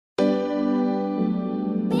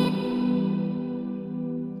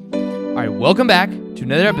welcome back to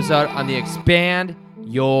another episode on the Expand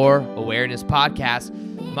Your Awareness podcast.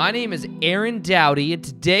 My name is Aaron Dowdy, and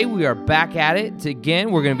today we are back at it.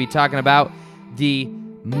 Again, we're going to be talking about the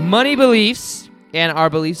money beliefs and our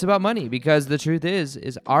beliefs about money, because the truth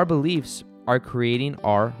is our beliefs are creating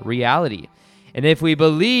our reality. And if we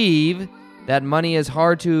believe that money is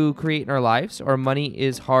hard to create in our lives, or money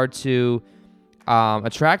is hard to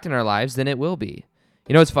attract in our lives, then it will be.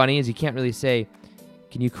 You know what's funny is you can't really say,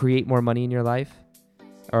 can you create more money in your life?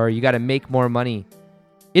 Or you got to make more money.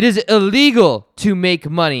 It is illegal to make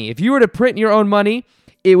money. If you were to print your own money,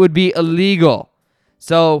 it would be illegal.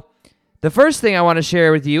 So the first thing I want to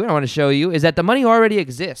share with you, and I want to show you, is that the money already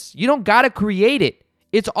exists. You don't got to create it.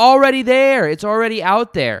 It's already there. It's already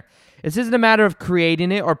out there. This isn't a matter of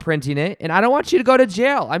creating it or printing it, and I don't want you to go to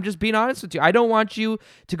jail. I'm just being honest with you. I don't want you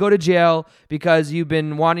to go to jail because you've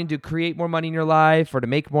been wanting to create more money in your life or to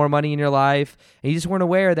make more money in your life, and you just weren't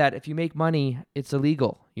aware that if you make money, it's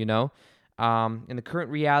illegal, you know? In the current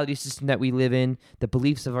reality system that we live in, the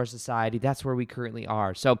beliefs of our society, that's where we currently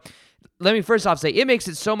are. So let me first off say, it makes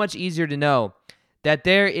it so much easier to know that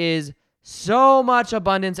there is so much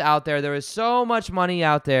abundance out there. There is so much money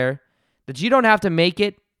out there that you don't have to make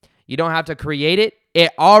it. You don't have to create it.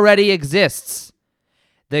 It already exists.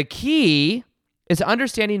 The key is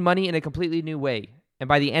understanding money in a completely new way. And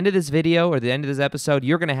by the end of this video or the end of this episode,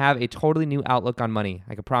 you're going to have a totally new outlook on money.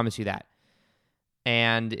 I can promise you that.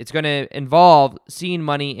 And it's going to involve seeing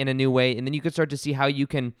money in a new way. And then you can start to see how you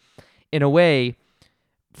can, in a way,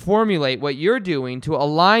 formulate what you're doing to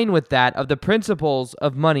align with that of the principles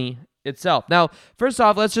of money itself. Now, first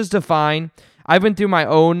off, let's just define. I've been through my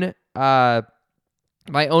own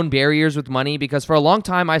barriers with money, because for a long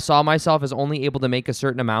time I saw myself as only able to make a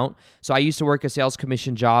certain amount. So I used to work a sales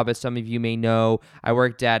commission job, as some of you may know. I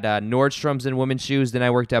worked at Nordstrom's in women's shoes. Then I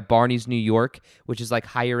worked at Barney's New York, which is like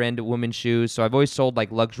higher end women's shoes. So I've always sold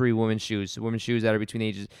like luxury women's shoes that are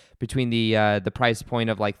between the price point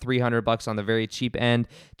of like $300 on the very cheap end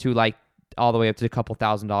to like all the way up to a couple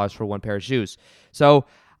 $1,000s for one pair of shoes. So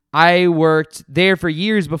I worked there for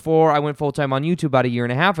years before I went full-time on YouTube about a year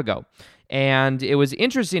and a half ago. And it was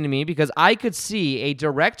interesting to me because I could see a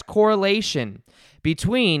direct correlation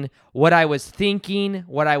between what I was thinking,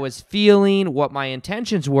 what I was feeling, what my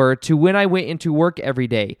intentions were to when I went into work every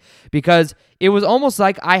day. Because it was almost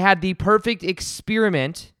like I had the perfect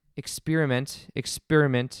experiment. I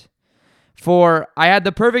had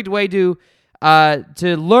the perfect way to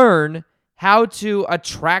learn how to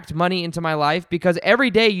attract money into my life, because every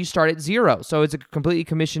day you start at zero. So it's a completely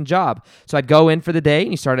commissioned job. So I'd go in for the day and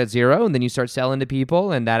you start at zero, and then you start selling to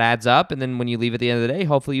people, and that adds up. And then when you leave at the end of the day,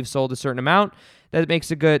 hopefully you've sold a certain amount. That makes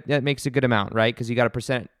a good amount, right? Because you got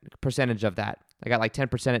a percentage of that. I got like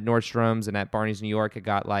 10% at Nordstrom's, and at Barney's New York, I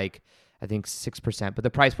got like, I think 6%, but the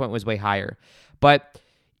price point was way higher. But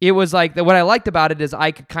it was like, what I liked about it is I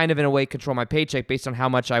could kind of in a way control my paycheck based on how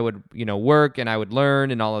much I would, work and I would learn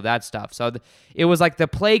and all of that stuff. So it was like the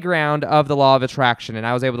playground of the law of attraction, and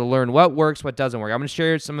I was able to learn what works, what doesn't work. I'm going to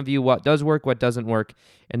share some of you what does work, what doesn't work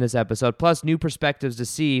in this episode, plus new perspectives to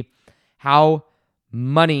see how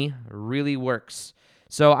money really works.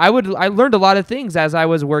 So I learned a lot of things as I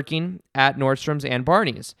was working at Nordstrom's and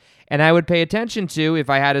Barney's. And I would pay attention to, if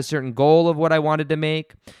I had a certain goal of what I wanted to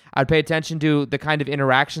make, I'd pay attention to the kind of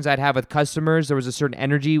interactions I'd have with customers. There was a certain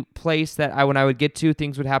energy place that when I would get to,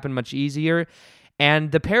 things would happen much easier.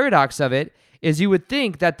 And the paradox of it is you would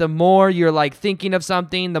think that the more you're like thinking of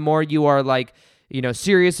something, the more you are like,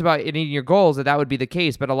 serious about hitting your goals, that would be the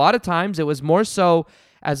case. But a lot of times it was more so,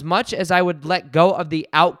 as much as I would let go of the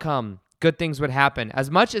outcome, good things would happen.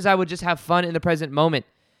 As much as I would just have fun in the present moment,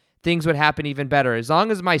 things would happen even better. As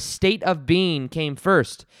long as my state of being came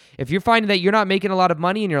first. If you're finding that you're not making a lot of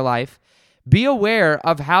money in your life, be aware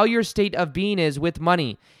of how your state of being is with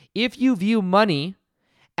money. If you view money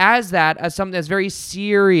as something that's very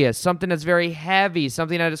serious, something that's very heavy,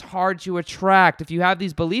 something that is hard to attract, if you have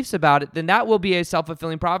these beliefs about it, then that will be a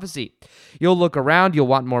self-fulfilling prophecy. You'll look around, you'll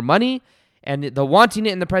want more money, and the wanting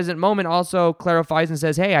it in the present moment also clarifies and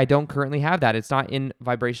says, hey, I don't currently have that. It's not in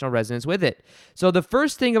vibrational resonance with it. So the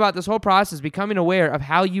first thing about this whole process is becoming aware of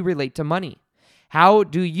how you relate to money. How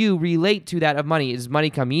do you relate to that of money? Does money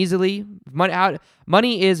come easily?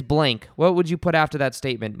 Money is blank. What would you put after that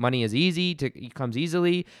statement? Money is it comes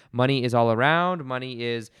easily. Money is all around. Money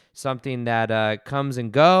is something that comes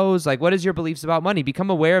and goes. Like, what is your beliefs about money? Become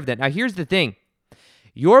aware of that. Now, here's the thing.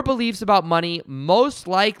 Your beliefs about money most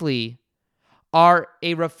likely are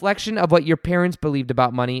a reflection of what your parents believed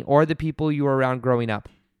about money or the people you were around growing up.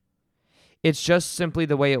 It's just simply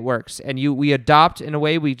the way it works. And we adopt, in a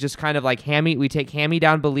way, we just kind of like we take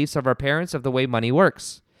hand-me-down beliefs of our parents of the way money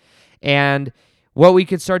works. And what we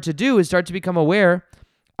could start to do is start to become aware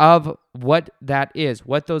of what that is,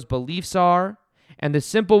 what those beliefs are. And the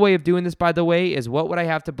simple way of doing this, by the way, is what would I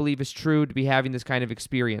have to believe is true to be having this kind of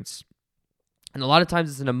experience? And a lot of times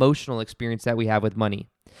it's an emotional experience that we have with money.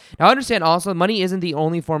 Now, understand also, money isn't the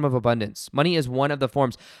only form of abundance. Money is one of the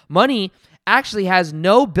forms. Money actually has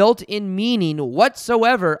no built-in meaning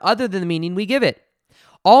whatsoever other than the meaning we give it.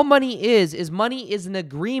 All money is an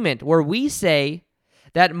agreement where we say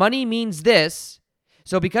that money means this.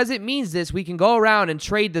 So because it means this, we can go around and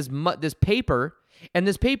trade this paper, and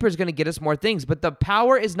this paper is going to get us more things. But the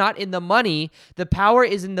power is not in the money. The power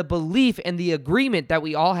is in the belief and the agreement that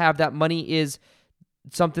we all have that money is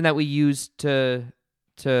something that we use to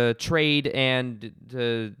trade and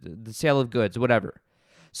the sale of goods, whatever.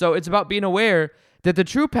 So it's about being aware that the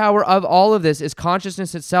true power of all of this is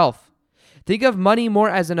consciousness itself. Think of money more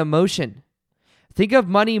as an emotion. Think of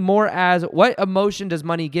money more as, what emotion does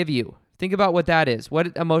money give you? Think about what that is.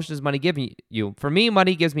 What emotion does money give you? For me,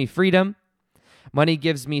 money gives me freedom. Money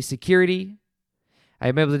gives me security.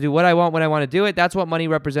 I'm able to do what I want when I want to do it. That's what money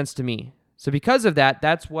represents to me. So because of that,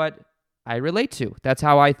 that's what I relate to. That's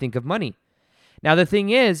how I think of money. Now, the thing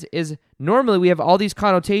is normally we have all these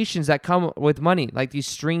connotations that come with money, like these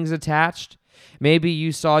strings attached. Maybe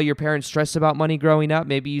you saw your parents stress about money growing up.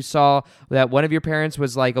 Maybe you saw that one of your parents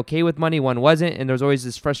was like okay with money, one wasn't, and there's always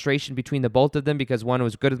this frustration between the both of them because one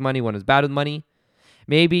was good with money, one was bad with money.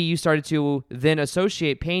 Maybe you started to then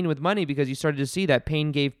associate pain with money because you started to see that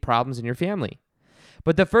pain gave problems in your family.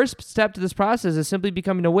 But the first step to this process is simply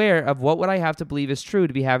becoming aware of what would I have to believe is true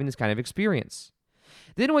to be having this kind of experience.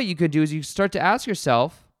 Then what you could do is you start to ask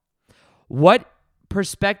yourself, what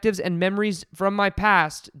perspectives and memories from my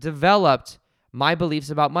past developed my beliefs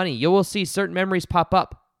about money? You will see certain memories pop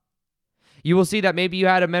up. You will see that maybe you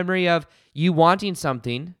had a memory of you wanting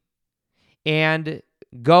something and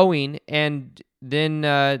going and then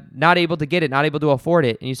not able to get it, not able to afford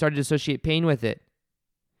it, and you started to associate pain with it.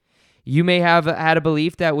 You may have had a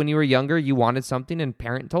belief that when you were younger, you wanted something and a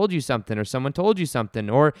parent told you something or someone told you something,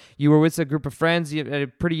 or you were with a group of friends at a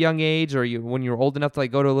pretty young age, or when you were old enough to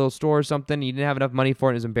like go to a little store or something, you didn't have enough money for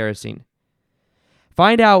it, and it was embarrassing.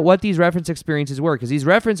 Find out what these reference experiences were, because these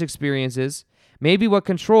reference experiences may be what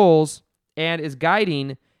controls and is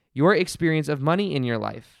guiding your experience of money in your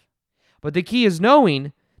life. But the key is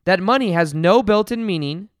knowing that money has no built-in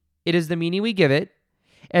meaning. It is the meaning we give it.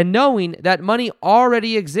 And knowing that money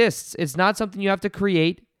already exists. It's not something you have to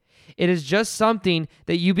create. It is just something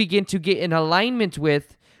that you begin to get in alignment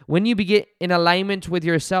with when you begin in alignment with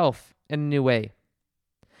yourself in a new way.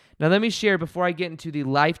 Now, let me share before I get into the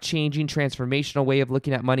life-changing, transformational way of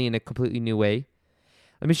looking at money in a completely new way.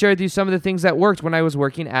 Let me share with you some of the things that worked when I was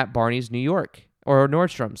working at Barney's New York or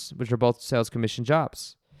Nordstrom's, which are both sales commission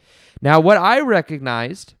jobs. Now, what I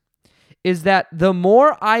recognized is that the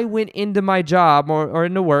more I went into my job or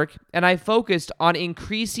into work and I focused on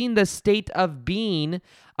increasing the state of being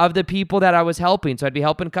of the people that I was helping. So I'd be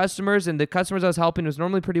helping customers, and the customers I was helping was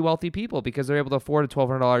normally pretty wealthy people because they're able to afford a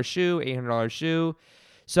 $1,200 shoe, $800 shoe.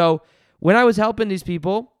 So when I was helping these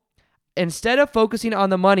people, instead of focusing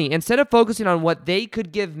on the money, instead of focusing on what they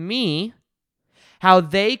could give me, how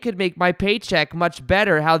they could make my paycheck much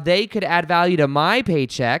better, how they could add value to my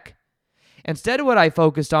paycheck, instead of what I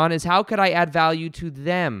focused on is how could I add value to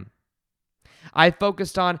them? I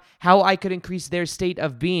focused on how I could increase their state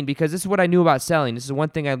of being, because this is what I knew about selling. This is one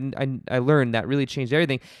thing I learned that really changed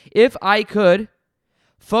everything. If I could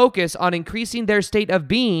focus on increasing their state of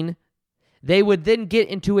being, they would then get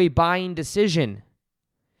into a buying decision.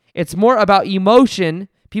 It's more about emotion.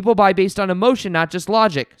 People buy based on emotion, not just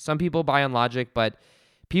logic. Some people buy on logic, but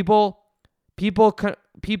people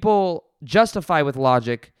justify with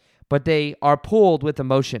logic, but they are pulled with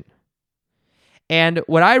emotion. And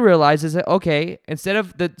what I realized is that, okay, instead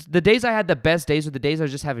of the days I had the best days were the days I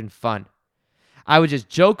was just having fun. I would just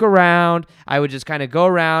joke around. I would just kind of go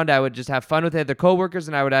around. I would just have fun with the other coworkers,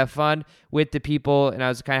 and I would have fun with the people. And I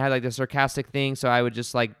was kind of had like the sarcastic thing, so I would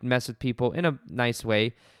just like mess with people in a nice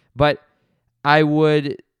way. But I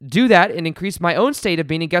would do that and increase my own state of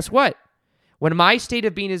being. And guess what? When my state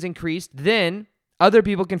of being is increased, then other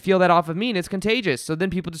people can feel that off of me, and it's contagious. So then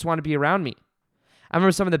people just want to be around me. I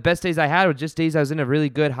remember some of the best days I had were just days I was in a really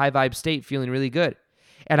good high vibe state, feeling really good.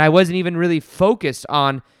 And I wasn't even really focused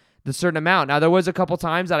on the certain amount. Now, there were a couple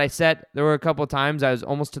times I was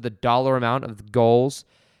almost to the dollar amount of the goals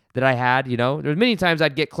that I had. You know, there were many times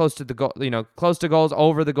I'd get close to the goal, close to goals,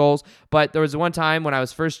 over the goals. But there was one time when I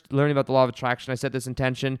was first learning about the law of attraction, I set this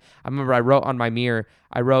intention. I remember I wrote on my mirror,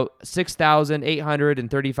 I wrote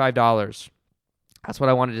 $6,835. That's what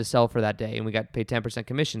I wanted to sell for that day, and we got paid 10%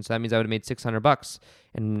 commission. So that means I would have made $600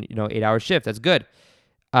 in 8-hour shift. That's good.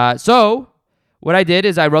 So what I did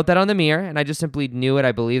is I wrote that on the mirror, and I just simply knew it.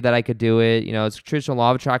 I believed that I could do it. It's a traditional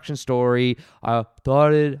law of attraction story. I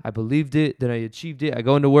thought it, I believed it, then I achieved it. I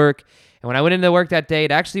go into work, and when I went into work that day,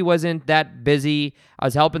 it actually wasn't that busy. I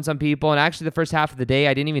was helping some people, and actually the first half of the day,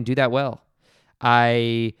 I didn't even do that well.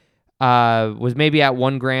 I was maybe at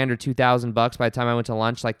 $1,000 or $2,000 by the time I went to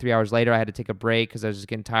lunch. Like 3 hours later, I had to take a break because I was just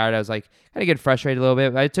getting tired. I was like kind of getting frustrated a little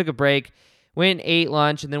bit. But I took a break, went and ate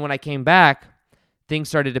lunch, and then when I came back, things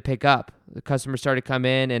started to pick up. The customers started to come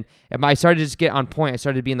in, and I started to just get on point. I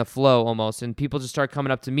started to be in the flow almost, and people just started coming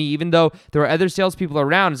up to me. Even though there were other salespeople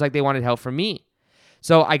around, it's like they wanted help from me.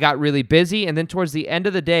 So I got really busy, and then towards the end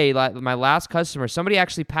of the day, my last customer, somebody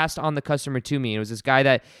actually passed on the customer to me. It was this guy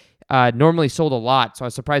that normally sold a lot, so I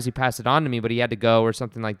was surprised he passed it on to me, but he had to go or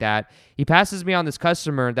something like that. He passes me on this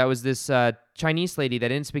customer that was this Chinese lady that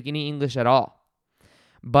didn't speak any English at all.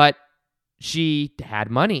 But she had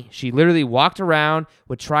money. She literally walked around,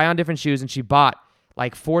 would try on different shoes, and she bought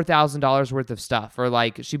like $4,000 worth of stuff, or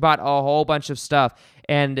like she bought a whole bunch of stuff.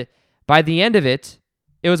 And by the end of it,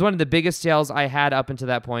 it was one of the biggest sales I had up until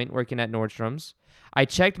that point working at Nordstrom's. I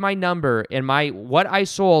checked my number, and what I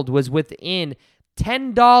sold was within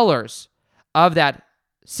 $10 of that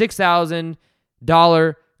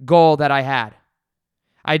 $6,000 goal that I had.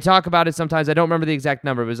 I talk about it sometimes. I don't remember the exact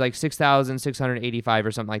number. It was like 6,685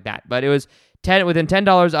 or something like that. But it was within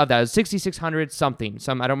 $10 of that. It was 6,600 something.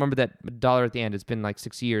 I don't remember that dollar at the end. It's been like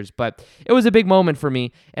 6 years. But it was a big moment for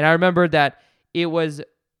me. And I remember that it was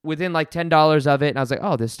within like $10 of it. And I was like,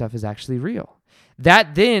 oh, this stuff is actually real.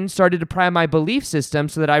 That then started to prime my belief system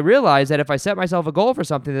so that I realized that if I set myself a goal for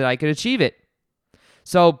something, that I could achieve it.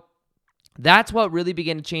 So that's what really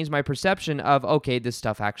began to change my perception of, okay, this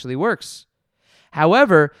stuff actually works.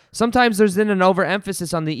 However, sometimes there's then an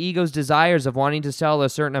overemphasis on the ego's desires of wanting to sell a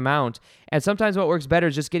certain amount, and sometimes what works better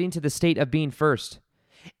is just getting to the state of being first.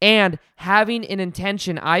 And having an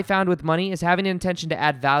intention, I found with money, is having an intention to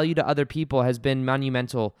add value to other people has been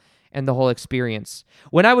monumental in the whole experience.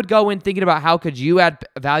 When I would go in thinking about how could you add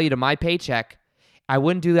value to my paycheck, I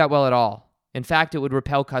wouldn't do that well at all. In fact, it would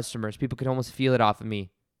repel customers. People could almost feel it off of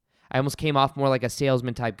me. I almost came off more like a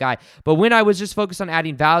salesman type guy. But when I was just focused on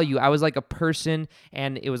adding value, I was like a person,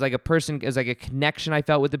 and it was like a connection I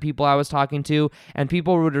felt with the people I was talking to, and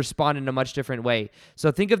people would respond in a much different way. So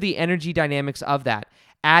think of the energy dynamics of that.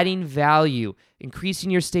 Adding value, increasing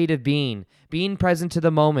your state of being present to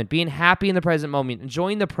the moment, being happy in the present moment,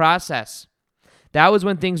 enjoying the process. That was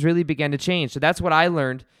when things really began to change. So that's what I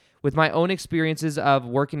learned with my own experiences of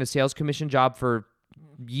working a sales commission job for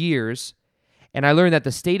years. And I learned that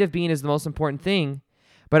the state of being is the most important thing,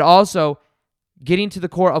 but also getting to the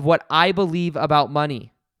core of what I believe about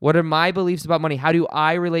money. What are my beliefs about money? How do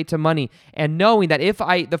I relate to money? And knowing that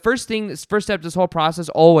the first step to this whole process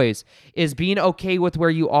always is being okay with where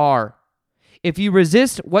you are. If you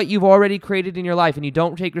resist what you've already created in your life and you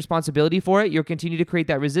don't take responsibility for it, you'll continue to create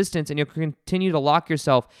that resistance, and you'll continue to lock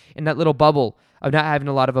yourself in that little bubble of not having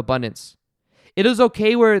a lot of abundance. It is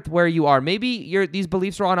okay where you are. Maybe these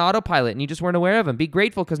beliefs are on autopilot and you just weren't aware of them. Be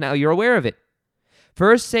grateful because now you're aware of it.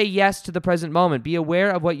 First, say yes to the present moment. Be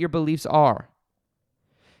aware of what your beliefs are.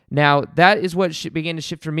 Now, that is what began to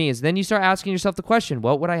shift for me. Is then you start asking yourself the question,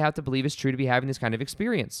 what would I have to believe is true to be having this kind of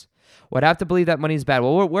experience? Would I have to believe that money is bad?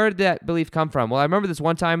 Well, where did that belief come from? Well, I remember this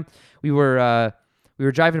one time we were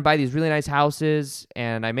driving by these really nice houses,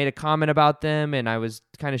 and I made a comment about them, and I was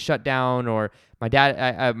kind of shut down, or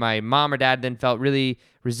my mom or dad then felt really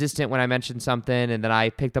resistant when I mentioned something, and then I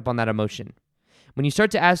picked up on that emotion. When you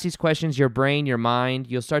start to ask these questions, your brain, your mind,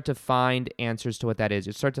 you'll start to find answers to what that is.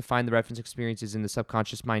 You'll start to find the reference experiences in the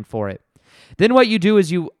subconscious mind for it. Then what you do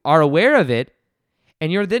is you are aware of it,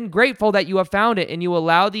 and you're then grateful that you have found it, and you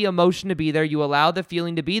allow the emotion to be there, you allow the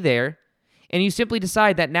feeling to be there, and you simply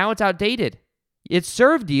decide that now it's outdated. It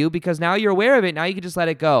served you because now you're aware of it, now you can just let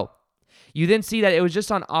it go. You then see that it was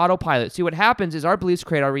just on autopilot. See, what happens is our beliefs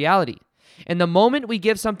create our reality. And the moment we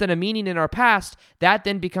give something a meaning in our past, that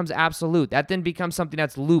then becomes absolute. That then becomes something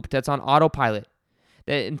that's looped, that's on autopilot.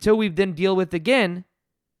 That until we then deal with again,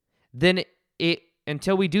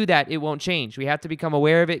 until we do that, it won't change. We have to become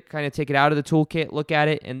aware of it, kind of take it out of the toolkit, look at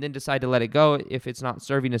it, and then decide to let it go if it's not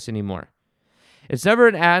serving us anymore. It's never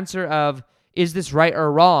an answer of, is this right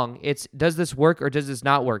or wrong? It's, does this work or does this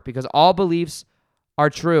not work? Because all beliefs are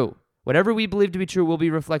true. Whatever we believe to be true will be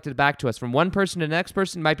reflected back to us. From one person to the next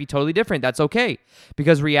person might be totally different. That's okay,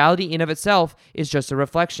 because reality in of itself is just a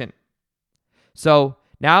reflection. So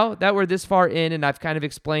now that we're this far in, and I've kind of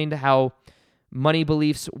explained how money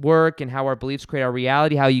beliefs work and how our beliefs create our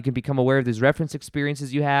reality, how you can become aware of these reference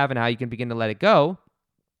experiences you have and how you can begin to let it go,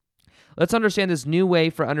 let's understand this new way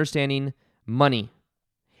for understanding money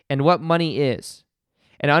and what money is,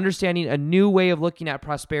 and understanding a new way of looking at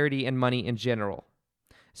prosperity and money in general.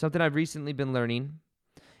 Something I've recently been learning,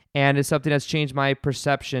 and it's something that's changed my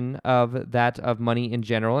perception of that of money in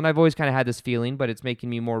general. And I've always kind of had this feeling, but it's making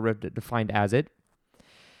me more defined as it.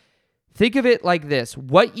 Think of it like this.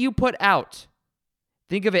 What you put out,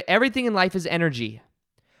 think of it, everything in life is energy.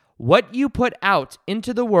 What you put out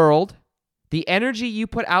into the world, the energy you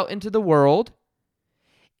put out into the world,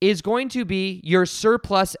 is going to be your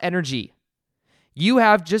surplus energy. You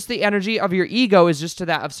have just the energy of your ego is just to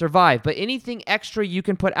that of survive, but anything extra you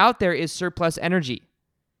can put out there is surplus energy.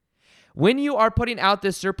 When you are putting out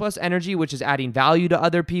this surplus energy, which is adding value to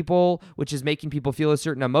other people, which is making people feel a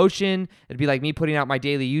certain emotion, it'd be like me putting out my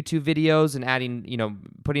daily YouTube videos and adding,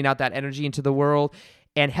 putting out that energy into the world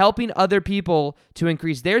and helping other people to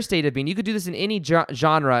increase their state of being. You could do this in any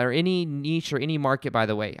genre or any niche or any market, by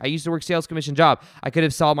the way. I used to work sales commission job. I could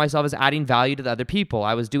have saw myself as adding value to the other people.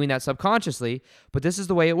 I was doing that subconsciously, but this is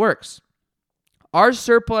the way it works. Our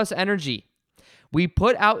surplus energy, we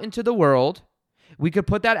put out into the world. We could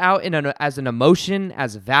put that out as an emotion,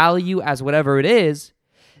 as value, as whatever it is.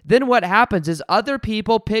 Then what happens is other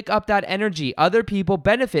people pick up that energy. Other people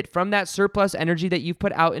benefit from that surplus energy that you've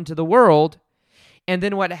put out into the world. And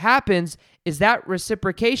then what happens is that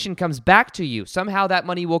reciprocation comes back to you. Somehow that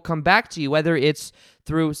money will come back to you, whether it's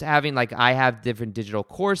through having, like, I have different digital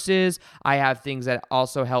courses. I have things that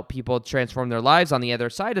also help people transform their lives. On the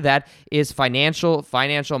other side of that is financial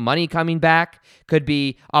money coming back. Could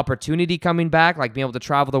be opportunity coming back, like being able to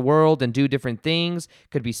travel the world and do different things.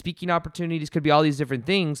 Could be speaking opportunities. Could be all these different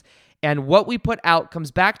things. And what we put out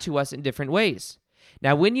comes back to us in different ways.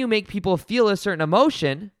 Now, when you make people feel a certain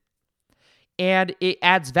emotion, and it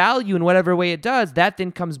adds value in whatever way it does, that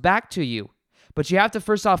then comes back to you. But you have to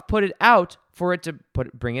first off put it out for it to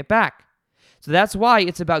bring it back. So that's why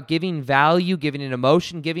it's about giving value, giving an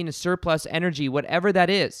emotion, giving a surplus energy, whatever that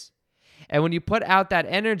is. And when you put out that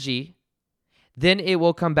energy, then it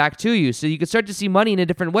will come back to you. So you can start to see money in a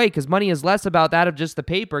different way, because money is less about that of just the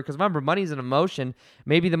paper. Because remember, money is an emotion.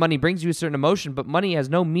 Maybe the money brings you a certain emotion, but money has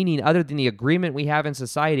no meaning other than the agreement we have in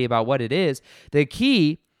society about what it is. The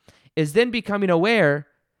key is then becoming aware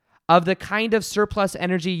of the kind of surplus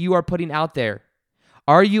energy you are putting out there.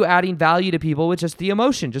 Are you adding value to people with just the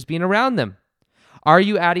emotion, just being around them? Are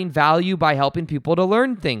you adding value by helping people to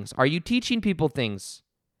learn things? Are you teaching people things?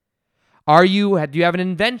 Do you have an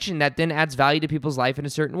invention that then adds value to people's life in a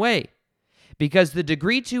certain way? Because the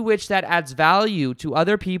degree to which that adds value to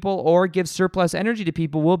other people or gives surplus energy to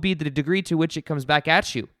people will be the degree to which it comes back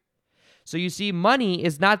at you. So you see, money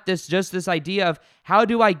is not just this idea of how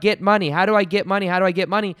do I get money? How do I get money? How do I get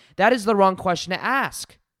money? That is the wrong question to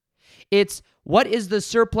ask. It's what is the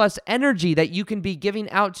surplus energy that you can be giving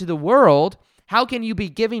out to the world? How can you be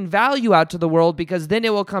giving value out to the world? Because then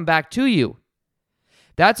it will come back to you.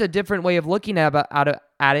 That's a different way of looking at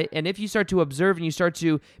it. And if you start to observe and you start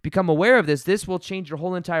to become aware of this will change your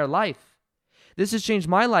whole entire life. This has changed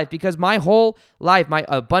my life because my whole life, my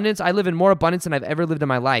abundance, I live in more abundance than I've ever lived in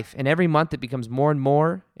my life. And every month it becomes more and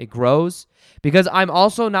more, it grows because I'm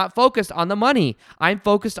also not focused on the money. I'm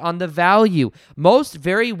focused on the value. Most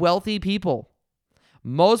very wealthy people,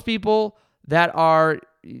 most people that are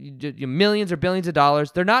millions or billions of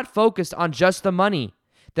dollars, they're not focused on just the money.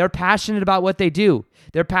 They're passionate about what they do.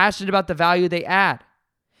 They're passionate about the value they add.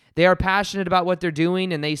 They are passionate about what they're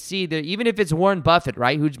doing, and they see that even if it's Warren Buffett,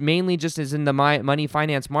 right, who mainly just is in the money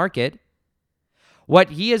finance market, what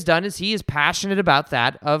he has done is he is passionate about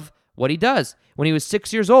that of what he does. When he was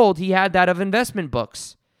 6 years old, he had that of investment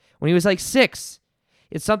books. When he was like 6,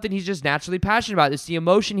 it's something he's just naturally passionate about. It's the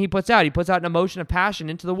emotion he puts out. He puts out an emotion of passion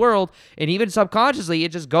into the world, and even subconsciously,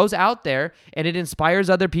 it just goes out there, and it inspires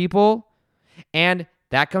other people, and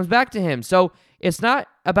that comes back to him. So it's not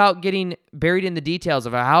about getting buried in the details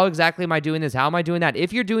of how exactly am I doing this? How am I doing that?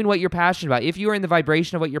 If you're doing what you're passionate about, if you are in the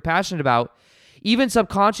vibration of what you're passionate about, even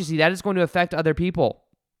subconsciously, that is going to affect other people.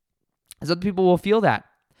 As other people will feel that.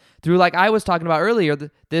 Through, like I was talking about earlier,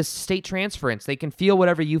 this state transference. They can feel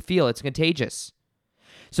whatever you feel. It's contagious.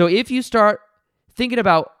 So if you start thinking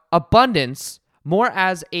about abundance more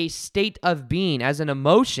as a state of being, as an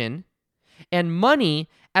emotion, and money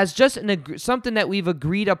as just something that we've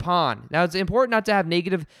agreed upon. Now, it's important not to have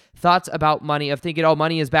negative thoughts about money, of thinking, oh,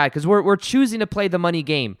 money is bad, because we're choosing to play the money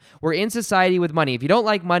game. We're in society with money. If you don't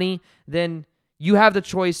like money, then you have the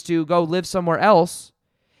choice to go live somewhere else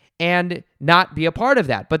and not be a part of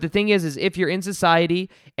that. But the thing is if you're in society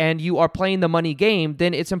and you are playing the money game,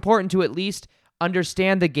 then it's important to at least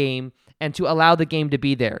understand the game and to allow the game to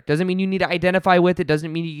be there. Doesn't mean you need to identify with it.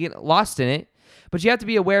 Doesn't mean you get lost in it. But you have to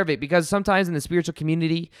be aware of it, because sometimes in the spiritual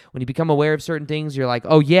community, when you become aware of certain things, you're like,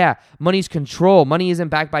 oh yeah, money's control. Money isn't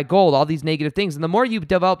backed by gold, all these negative things. And the more you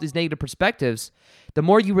develop these negative perspectives, the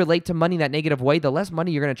more you relate to money that negative way, the less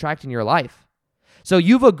money you're going to attract in your life. So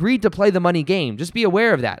you've agreed to play the money game. Just be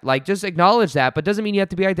aware of that. Like, just acknowledge that, but doesn't mean you have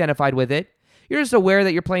to be identified with it. You're just aware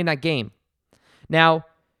that you're playing that game. Now,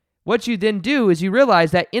 what you then do is you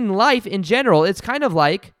realize that in life in general, it's kind of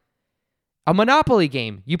like a Monopoly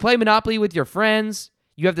game. You play Monopoly with your friends.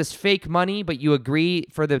 You have this fake money, but you agree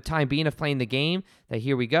for the time being of playing the game that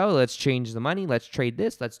here we go. Let's change the money. Let's trade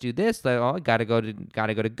this. Let's do this. Oh, gotta go to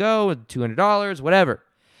 $200, whatever.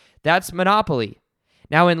 That's Monopoly.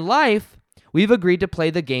 Now in life, we've agreed to play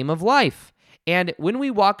the game of life. And when we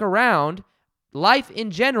walk around, life in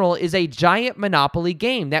general is a giant Monopoly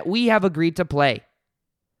game that we have agreed to play.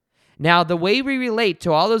 Now, the way we relate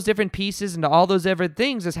to all those different pieces and to all those different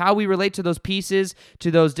things is how we relate to those pieces, to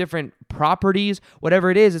those different properties, whatever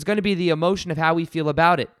it is going to be the emotion of how we feel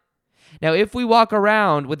about it. Now, if we walk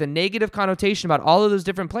around with a negative connotation about all of those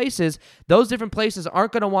different places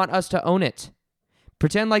aren't going to want us to own it.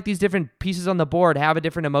 Pretend like these different pieces on the board have a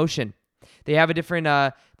different emotion. They have a different,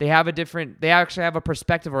 they actually have a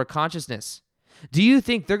perspective or a consciousness. Do you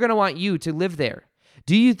think they're going to want you to live there?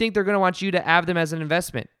 Do you think they're going to want you to have them as an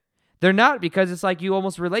investment? They're not, because it's like you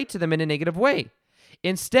almost relate to them in a negative way.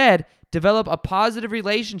 Instead, develop a positive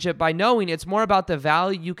relationship by knowing it's more about the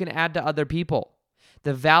value you can add to other people.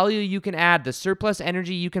 The value you can add, the surplus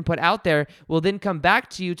energy you can put out there will then come back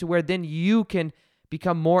to you to where then you can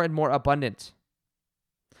become more and more abundant.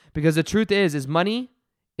 Because the truth is money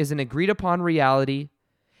is an agreed upon reality.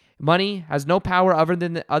 Money has no power other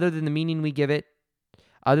than the meaning we give it,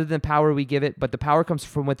 other than the power we give it, but the power comes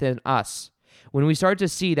from within us. When we start to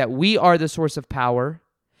see that we are the source of power,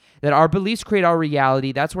 that our beliefs create our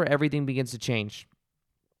reality, that's where everything begins to change.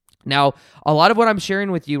 Now, a lot of what I'm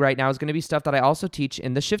sharing with you right now is going to be stuff that I also teach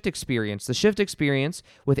in the Shift Experience. The Shift Experience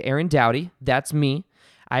with Aaron Doughty, that's me.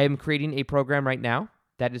 I am creating a program right now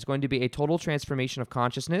that is going to be a total transformation of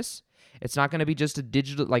consciousness. It's not going to be just a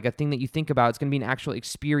digital, like a thing that you think about. It's going to be an actual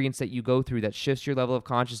experience that you go through that shifts your level of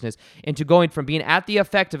consciousness into going from being at the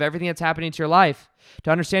effect of everything that's happening to your life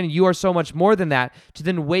to understanding you are so much more than that, to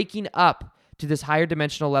then waking up to this higher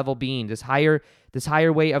dimensional level being, this higher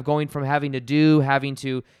way of going from having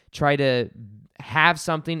to try to have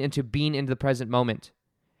something into being in the present moment.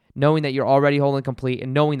 Knowing that you're already whole and complete,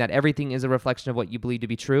 and knowing that everything is a reflection of what you believe to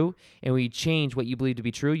be true. And when you change what you believe to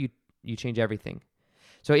be true, you change everything.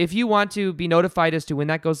 So if you want to be notified as to when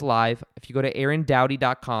that goes live, if you go to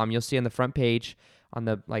aarondoughty.com, you'll see on the front page,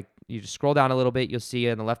 you just scroll down a little bit, you'll see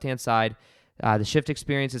on the left-hand side, the Shift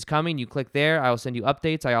Experience is coming. You click there. I will send you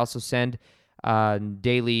updates. I also send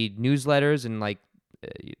daily newsletters and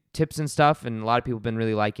tips and stuff, and a lot of people have been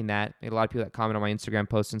really liking that. A lot of people that comment on my Instagram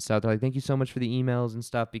posts and stuff, they're like, thank you so much for the emails and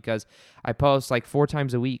stuff, because I post 4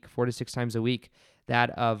 to 6 times a week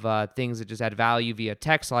that of things that just add value via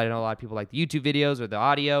text. I know a lot of people like the YouTube videos or the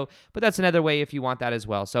audio, but that's another way if you want that as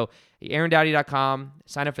well. So aarondoughty.com,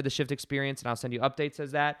 sign up for the Shift Experience, and I'll send you updates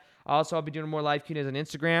as that. Also, I'll be doing more live Q&As on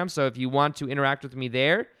Instagram, so if you want to interact with me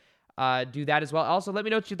there, do that as well. Also, let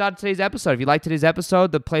me know what you thought of today's episode. If you liked today's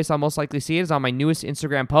episode, the place I'll most likely see it is on my newest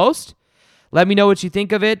Instagram post. Let me know what you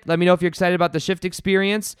think of it. Let me know if you're excited about the Shift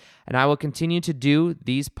Experience, and I will continue to do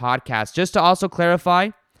these podcasts. Just to also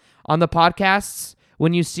clarify, on the podcasts,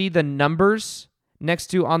 when you see the numbers next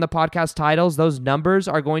to on the podcast titles, those numbers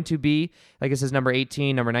are going to be, like it says number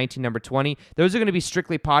 18, number 19, number 20. Those are going to be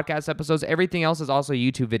strictly podcast episodes. Everything else is also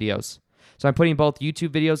YouTube videos. So I'm putting both YouTube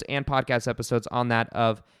videos and podcast episodes on that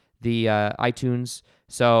of the iTunes.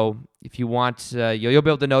 So if you want, you'll be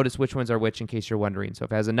able to notice which ones are which in case you're wondering. So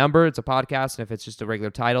if it has a number, it's a podcast. And if it's just a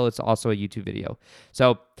regular title, it's also a YouTube video.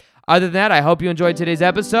 So other than that, I hope you enjoyed today's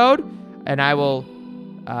episode, and I will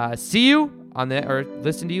see you or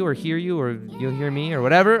listen to you or hear you, or you'll hear me or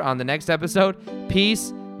whatever on the next episode.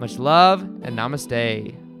 Peace, much love, and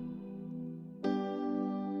namaste.